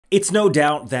It's no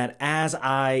doubt that as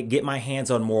I get my hands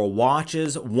on more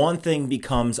watches, one thing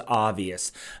becomes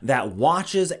obvious, that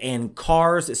watches and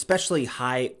cars, especially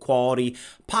high quality,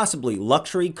 possibly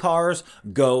luxury cars,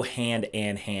 go hand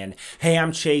in hand. Hey,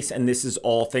 I'm Chase and this is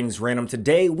All Things Random.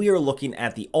 Today we are looking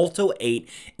at the OLTO-8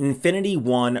 Infinity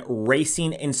One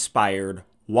racing inspired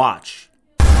watch.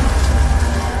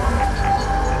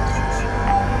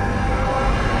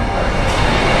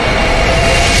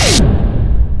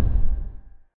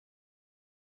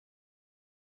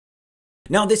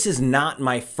 Now, this is not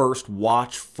my first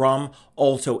watch from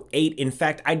OLTO-8. In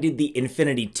fact, I did the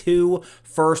Infinity 2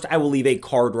 first. I will leave a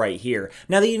card right here.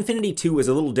 Now, the Infinity 2 is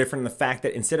a little different in the fact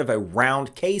that instead of a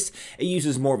round case, it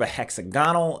uses more of a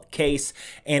hexagonal case.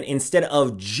 And instead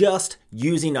of just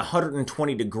using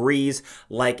 120 degrees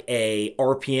like a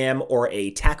RPM or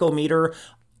a tachometer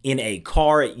in a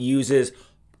car, it uses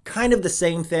kind of the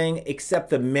same thing, except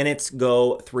the minutes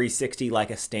go 360 like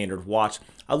a standard watch.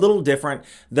 A little different.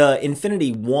 The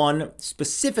Infinity One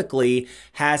specifically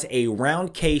has a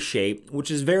round K shape, which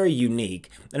is very unique,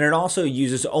 and it also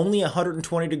uses only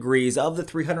 120 degrees of the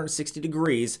 360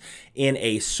 degrees in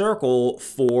a circle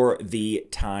for the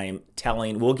time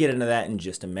telling. We'll get into that in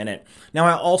just a minute. Now,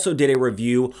 I also did a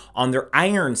review on their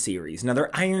Iron series. Now,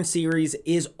 their Iron series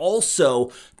is also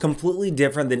completely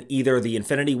different than either the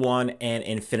Infinity One and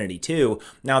Infinity 2.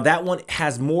 Now, that one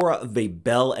has more of a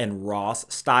Bell and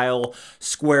Ross style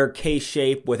square case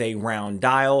shape with a round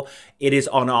dial. It is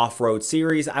on off-road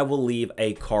series. I will leave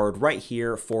a card right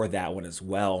here for that one as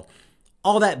well.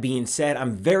 All that being said,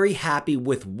 I'm very happy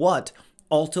with what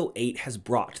OLTO-8 has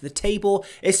brought to the table,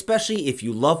 especially if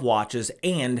you love watches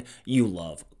and you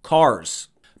love cars.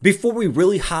 Before we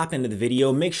really hop into the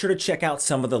video, make sure to check out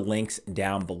some of the links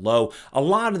down below. A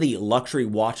lot of the luxury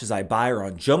watches I buy are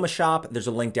on Jomashop. There's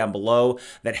a link down below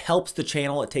that helps the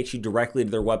channel. It takes you directly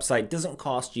to their website. It doesn't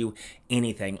cost you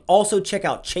anything. Also, check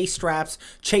out Chase Straps,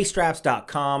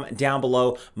 chasestraps.com down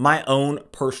below, my own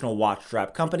personal watch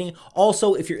strap company.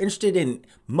 Also, if you're interested in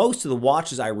most of the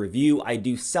watches I review, I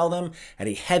do sell them at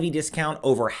a heavy discount,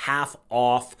 over half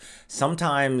off,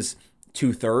 sometimes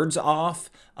 2/3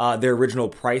 off their original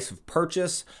price of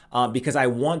purchase, because I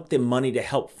want the money to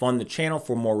help fund the channel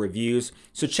for more reviews.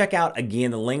 So check out,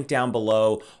 again, the link down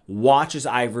below, watches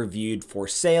I've reviewed for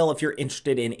sale if you're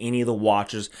interested in any of the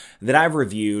watches that I've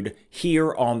reviewed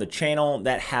here on the channel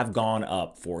that have gone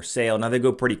up for sale. Now, they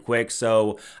go pretty quick,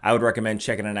 so I would recommend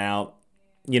checking it out,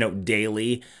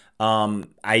 daily.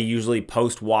 I usually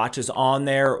post watches on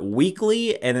there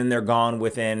weekly, and then they're gone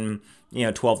within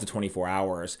 12 to 24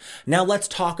 hours. Now let's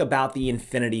talk about the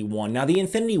Infinity One. Now the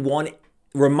Infinity One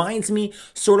reminds me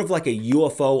sort of like a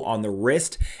UFO on the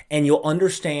wrist, and you'll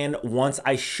understand once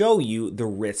I show you the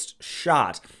wrist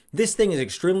shot. This thing is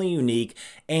extremely unique,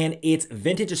 and its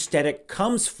vintage aesthetic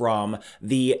comes from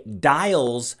the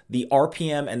dials, the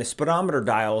RPM and the speedometer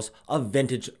dials of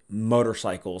vintage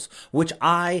motorcycles, which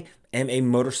I am a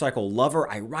motorcycle lover.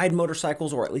 I ride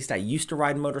motorcycles, or at least I used to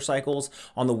ride motorcycles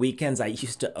on the weekends. I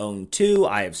used to own two.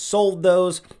 I have sold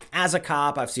those. As a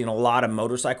cop, I've seen a lot of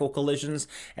motorcycle collisions,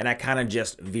 and I kind of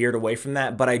just veered away from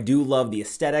that, but I do love the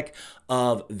aesthetic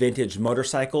of vintage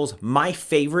motorcycles. My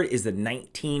favorite is the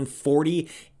 1940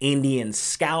 Indian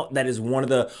Scout. That is one of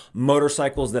the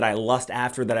motorcycles that I lust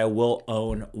after, that I will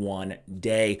own one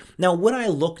day. Now, when I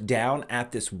look down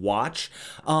at this watch,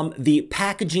 the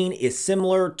packaging is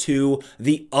similar to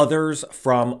the others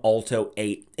from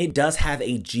OLTO-8. It does have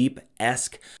a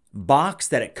Jeep-esque box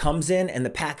that it comes in, and the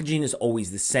packaging is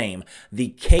always the same. The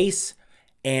case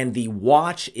and the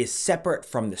watch is separate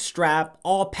from the strap,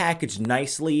 all packaged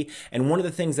nicely. And one of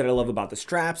the things that I love about the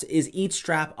straps is each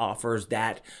strap offers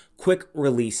that quick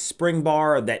release spring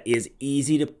bar that is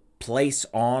easy to place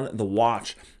on the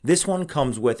watch. This one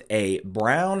comes with a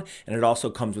brown, and it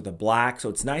also comes with a black, so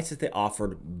it's nice that they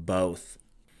offered both.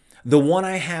 The one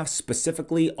I have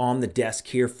specifically on the desk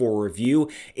here for review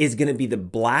is going to be the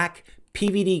black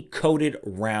PVD coated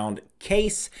round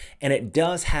case, and it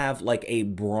does have like a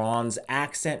bronze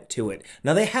accent to it.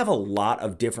 Now, they have a lot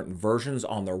of different versions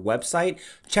on their website.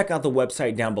 Check out the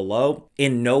website down below.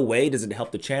 In no way does it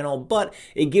help the channel, but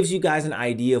it gives you guys an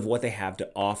idea of what they have to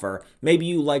offer. Maybe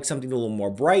you like something a little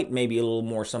more bright, maybe a little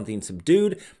more something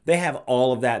subdued. They have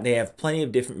all of that. They have plenty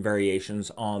of different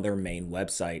variations on their main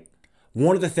website.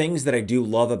 One of the things that I do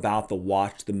love about the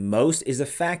watch the most is the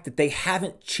fact that they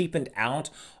haven't cheapened out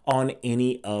on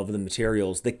any of the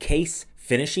materials. The case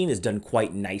finishing is done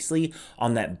quite nicely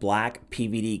on that black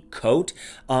PVD coat,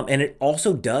 and it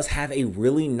also does have a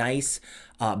really nice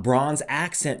bronze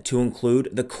accent to include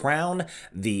the crown,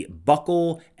 the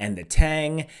buckle, and the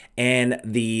tang, and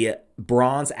the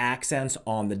bronze accents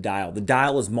on the dial. The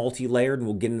dial is multi-layered, and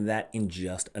we'll get into that in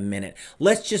just a minute.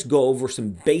 Let's just go over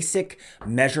some basic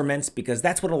measurements, because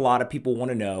that's what a lot of people want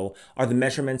to know, are the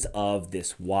measurements of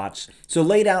this watch. So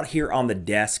laid out here on the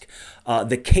desk,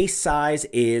 the case size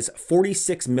is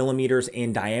 46 millimeters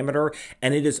in diameter,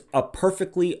 and it is a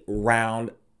perfectly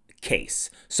round case.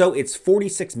 So it's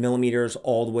 46 millimeters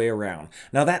all the way around.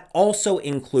 Now that also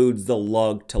includes the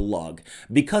lug to lug.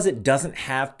 Because it doesn't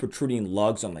have protruding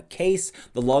lugs on the case,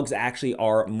 the lugs actually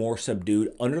are more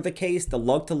subdued under the case. The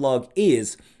lug to lug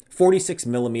is 46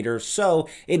 millimeters, so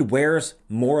it wears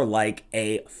more like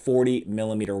a 40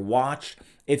 millimeter watch.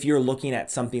 If you're looking at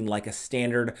something like a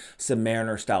standard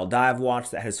Submariner style dive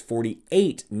watch that has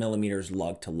 48 millimeters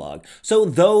lug to lug. So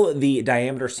though the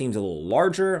diameter seems a little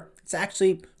larger, it's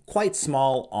actually quite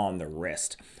small on the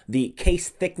wrist. The case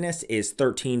thickness is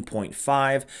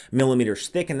 13.5 millimeters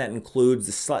thick, and that includes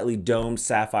the slightly domed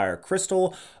sapphire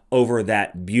crystal over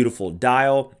that beautiful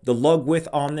dial. The lug width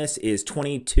on this is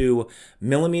 22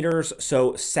 millimeters,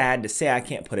 so sad to say I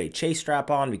can't put a chase strap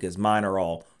on because mine are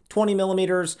all 20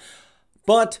 millimeters.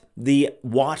 But the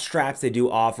watch straps they do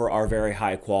offer are very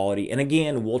high quality. And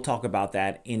again, we'll talk about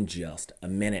that in just a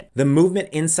minute. The movement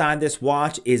inside this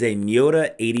watch is a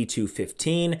Miyota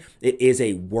 8215. It is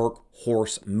a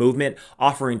workhorse movement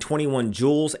offering 21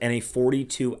 joules and a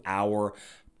 42-hour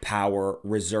power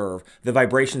reserve. The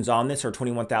vibrations on this are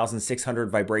 21,600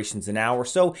 vibrations an hour.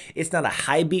 So it's not a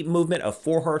high beat movement of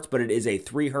 4 hertz, but it is a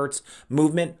 3 hertz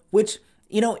movement, which,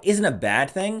 you know, isn't a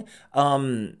bad thing.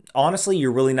 Honestly,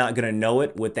 you're really not going to know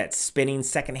it with that spinning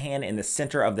second hand in the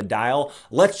center of the dial.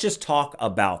 Let's just talk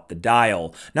about the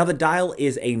dial. Now, the dial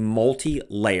is a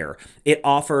multi-layer. It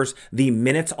offers the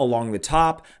minutes along the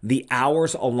top, the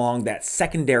hours along that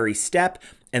secondary step,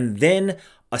 and then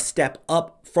a step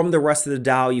up from the rest of the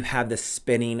dial, you have the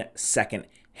spinning second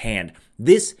hand.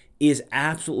 This is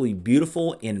absolutely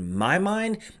beautiful in my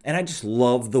mind, and I just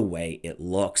love the way it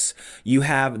looks. You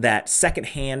have that second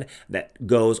hand that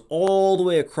goes all the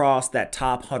way across that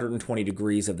top 120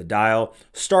 degrees of the dial,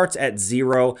 starts at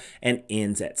 0 and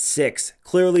ends at 6.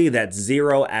 Clearly that's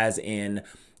 0 as in,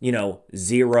 you know,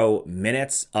 0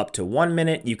 minutes up to 1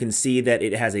 minute. You can see that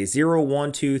it has a 0,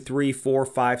 1, 2, 3, 4,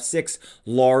 5, 6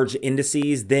 large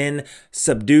indices. Then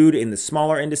subdued in the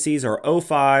smaller indices are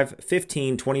 05,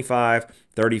 15, 25,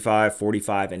 35,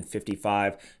 45, and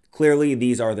 55. Clearly,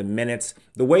 these are the minutes.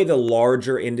 The way the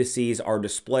larger indices are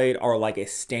displayed are like a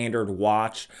standard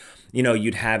watch. You know,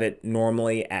 you'd have it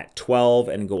normally at 12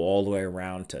 and go all the way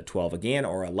around to 12 again,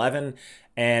 or 11.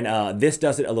 And this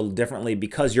does it a little differently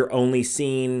because you're only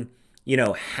seeing, you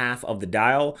know, half of the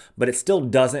dial, but it still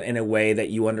does it in a way that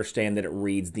you understand that it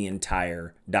reads the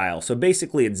entire dial. So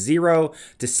basically it's 0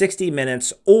 to 60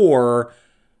 minutes or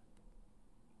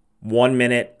 1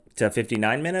 minute to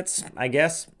 59 minutes, I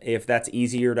guess, if that's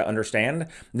easier to understand.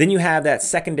 Then you have that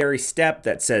secondary step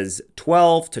that says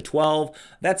 12 to 12.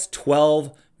 That's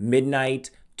 12 midnight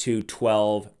to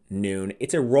 12 noon.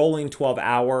 It's a rolling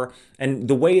 12-hour, and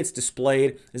the way it's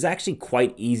displayed is actually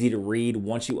quite easy to read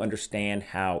once you understand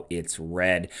how it's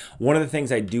read. One of the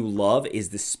things I do love is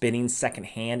the spinning second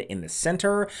hand in the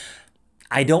center.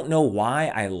 I don't know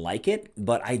why I like it,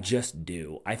 but I just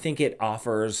do. I think it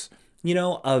offers, you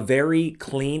know, a very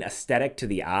clean aesthetic to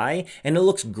the eye, and it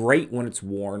looks great when it's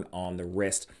worn on the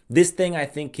wrist. This thing I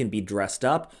think can be dressed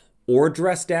up or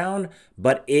dressed down,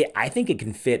 but I think it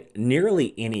can fit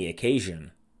nearly any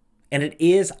occasion. And it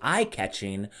is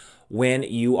eye-catching when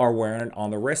you are wearing it on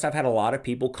the wrist. I've had a lot of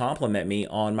people compliment me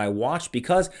on my watch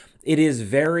because it is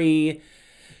very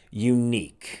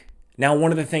unique. Now,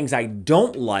 one of the things I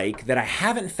don't like that I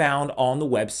haven't found on the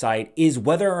website is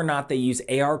whether or not they use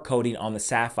AR coating on the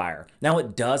sapphire. Now,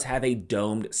 it does have a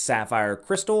domed sapphire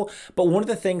crystal, but one of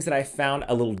the things that I found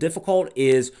a little difficult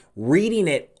is reading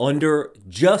it under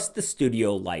just the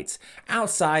studio lights.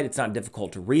 Outside, it's not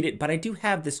difficult to read it, but I do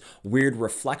have this weird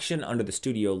reflection under the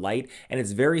studio light, and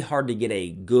it's very hard to get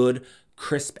a good,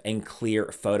 crisp, and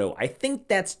clear photo. I think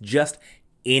that's just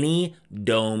any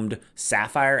domed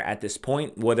sapphire at this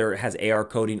point, whether it has AR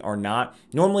coating or not.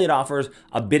 Normally it offers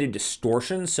a bit of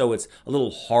distortion, so it's a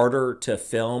little harder to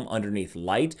film underneath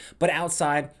light, but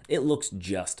outside it looks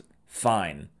just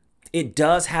fine. It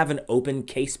does have an open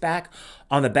case back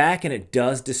on the back, and it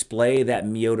does display that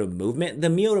Miyota movement. The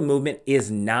Miyota movement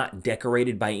is not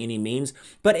decorated by any means,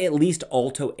 but at least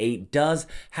OLTO-8 does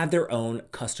have their own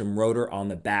custom rotor on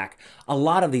the back. A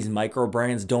lot of these micro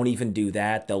brands don't even do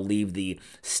that. They'll leave the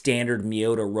standard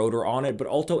Miyota rotor on it, but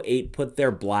OLTO-8 put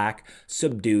their black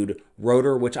subdued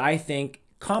rotor, which I think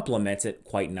complements it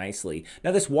quite nicely.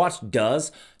 Now this watch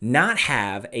does not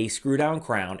have a screw down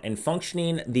crown, and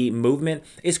functioning the movement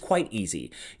is quite easy.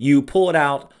 You pull it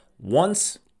out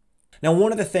once. Now,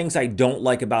 one of the things I don't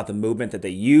like about the movement that they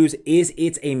use is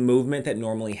it's a movement that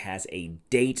normally has a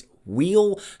date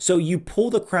wheel. So you pull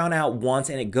the crown out once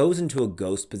and it goes into a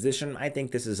ghost position. I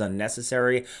think this is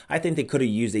unnecessary. I think they could have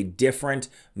used a different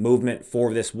movement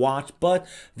for this watch, but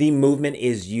the movement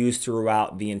is used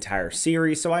throughout the entire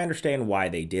series, so I understand why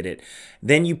they did it.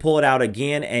 Then you pull it out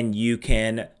again and you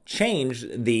can change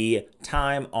the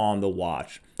time on the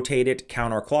watch. Rotate it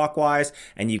counterclockwise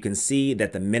and you can see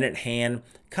that the minute hand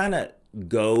kind of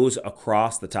goes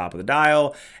across the top of the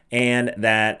dial and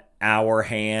that hour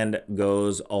hand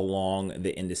goes along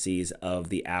the indices of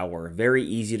the hour. Very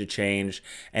easy to change,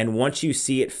 and once you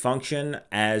see it function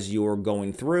as you're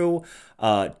going through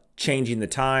changing the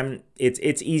time,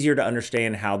 it's easier to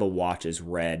understand how the watch is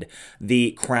read. The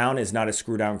crown is not a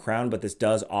screw down crown, but this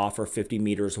does offer 50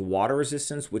 meters water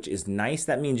resistance, which is nice.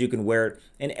 That means you can wear it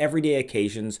in everyday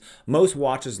occasions. Most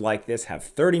watches like this have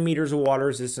 30 meters of water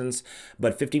resistance,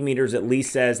 but 50 meters at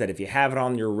least says that if you have it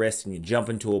on your wrist and you jump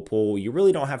into a pool, you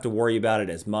really don't have to worry about it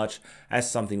as much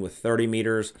as something with 30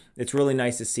 meters. It's really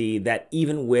nice to see that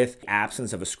even with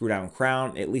absence of a screw down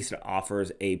crown, at least it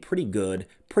offers a pretty good,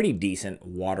 pretty decent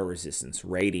water resistance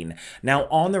rating. Now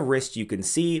on the wrist, you can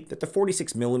see that the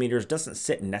 46 millimeters doesn't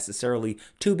sit necessarily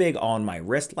too big on my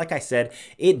wrist. Like I said,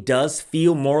 it does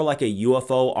feel more like a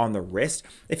UFO on the wrist.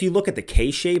 If you look at the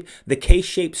case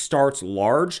shape starts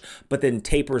large, but then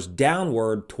tapers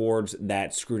downward towards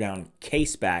that screw down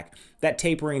case back. That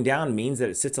tapering down means that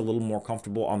it sits a little more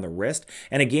comfortable on the wrist.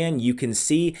 And again, you can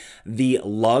see the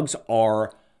lugs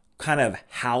are kind of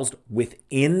housed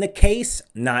within the case,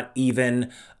 not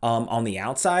even on the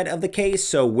outside of the case.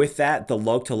 So with that, the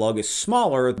lug to lug is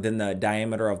smaller than the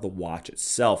diameter of the watch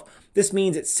itself. This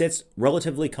means it sits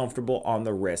relatively comfortable on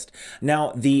the wrist.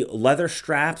 Now, the leather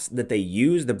straps that they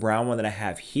use, the brown one that I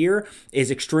have here, is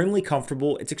extremely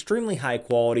comfortable. It's extremely high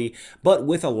quality, but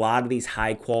with a lot of these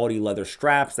high quality leather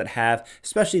straps that have,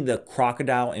 especially the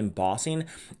crocodile embossing,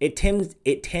 it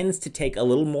tends to take a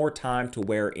little more time to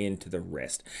wear into the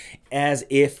wrist. As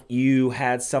if you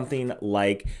had something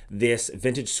like this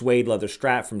vintage suede leather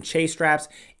strap from Chase Straps,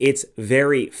 it's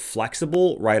very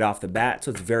flexible right off the bat,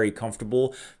 so it's very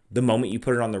comfortable the moment you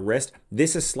put it on the wrist.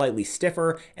 This is slightly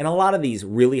stiffer, and a lot of these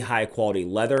really high quality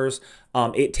leathers,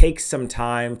 it takes some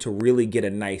time to really get a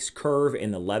nice curve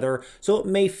in the leather, so it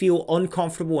may feel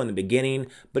uncomfortable in the beginning,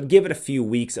 but give it a few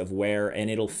weeks of wear and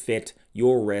it'll fit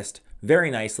your wrist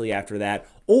very nicely after that.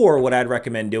 Or what I'd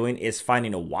recommend doing is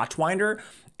finding a watch winder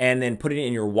and then putting it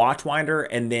in your watch winder,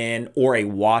 and then, or a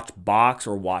watch box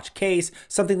or watch case,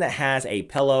 something that has a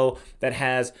pillow that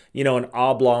has, you know, an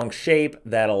oblong shape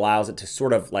that allows it to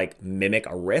sort of like mimic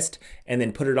a wrist, and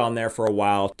then put it on there for a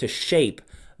while to shape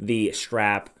the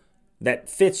strap that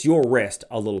fits your wrist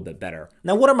a little bit better.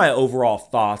 Now, what are my overall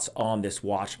thoughts on this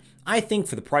watch? I think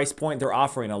for the price point, they're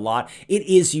offering a lot. It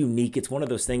is unique. It's one of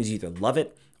those things, you either love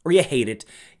it or you hate it.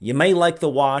 You may like the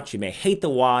watch, you may hate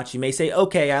the watch, you may say,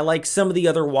 okay, I like some of the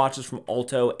other watches from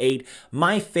OLTO-8.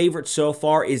 My favorite so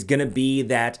far is gonna be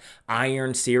that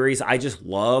Iron series. I just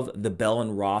love the Bell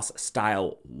 & Ross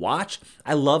style watch.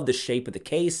 I love the shape of the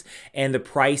case, and the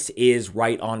price is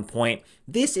right on point.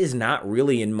 This is not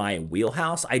really in my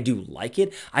wheelhouse. I do like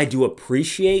it. I do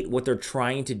appreciate what they're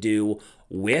trying to do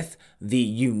with the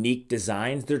unique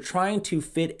designs. They're trying to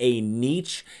fit a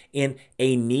niche in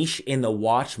the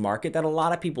watch market that a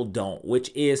lot of people don't,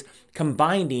 which is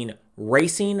combining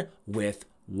racing with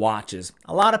watches.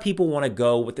 A lot of people want to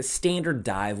go with the standard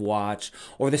dive watch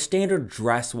or the standard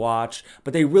dress watch,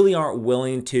 but they really aren't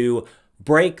willing to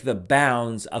break the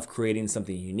bounds of creating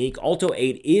something unique.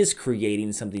 OLTO-8 is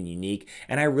creating something unique,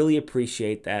 and I really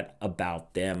appreciate that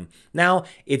about them. Now,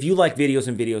 if you like videos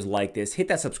and videos like this, hit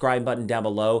that subscribe button down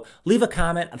below. Leave a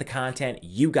comment on the content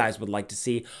you guys would like to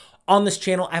see on this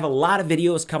channel. I have a lot of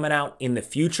videos coming out in the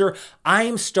future. I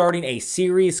am starting a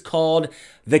series called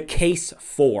The Case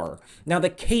 4. Now,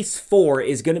 The Case 4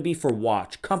 is going to be for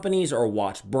watch companies or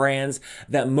watch brands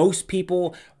that most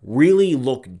people really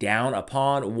look down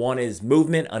upon. One is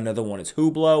Movement, another one is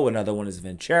Hublot, another one is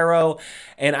Vincero,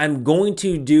 and I'm going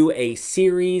to do a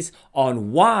series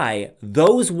on why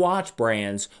those watch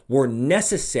brands were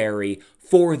necessary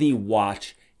for the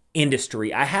watch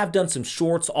industry. I have done some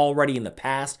shorts already in the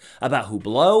past about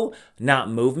Hublot, not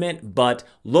Movement, but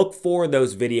look for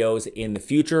those videos in the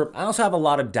future. I also have a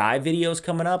lot of dive videos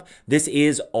coming up. This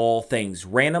is all things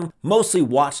random, mostly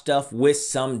watch stuff with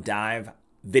some dive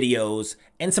videos,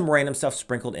 and some random stuff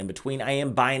sprinkled in between. I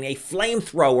am buying a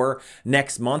flamethrower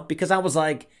next month because I was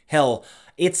like, hell,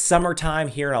 it's summertime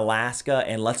here in Alaska,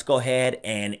 and let's go ahead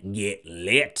and get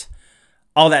lit.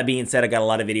 All that being said, I got a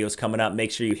lot of videos coming up.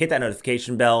 Make sure you hit that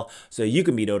notification bell so you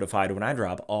can be notified when I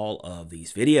drop all of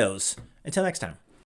these videos. Until next time.